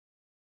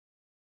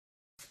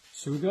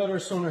So we got our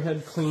sonar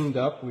head cleaned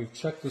up. We've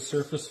checked the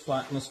surface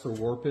flatness for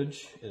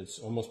warpage. It's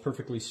almost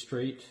perfectly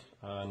straight.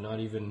 Not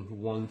even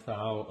 1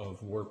 thou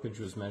of warpage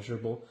was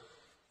measurable.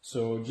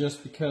 So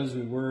just because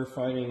we were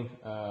fighting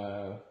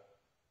the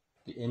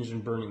engine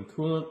burning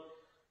coolant,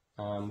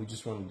 we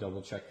just want to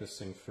double check this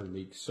thing for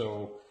leaks.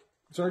 So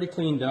it's already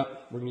cleaned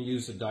up. We're going to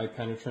use the dye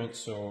penetrant.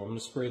 So I'm going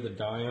to spray the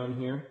dye on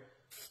here.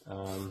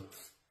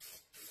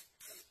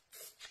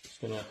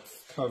 Just going to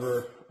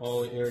cover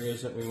all the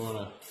areas that we want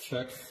to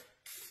check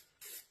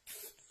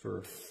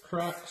for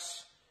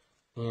cracks.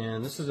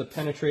 And this is a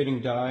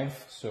penetrating dye,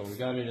 so we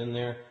got it in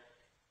there.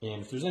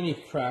 And if there's any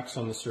cracks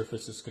on the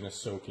surface, it's going to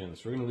soak in.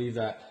 So we're going to leave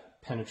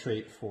that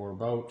penetrate for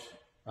about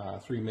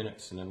 3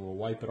 minutes, and then we'll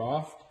wipe it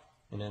off,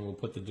 and then we'll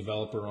put the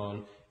developer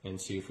on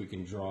and see if we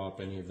can draw up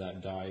any of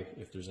that dye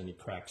if there's any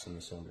cracks in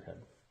the cylinder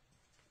head.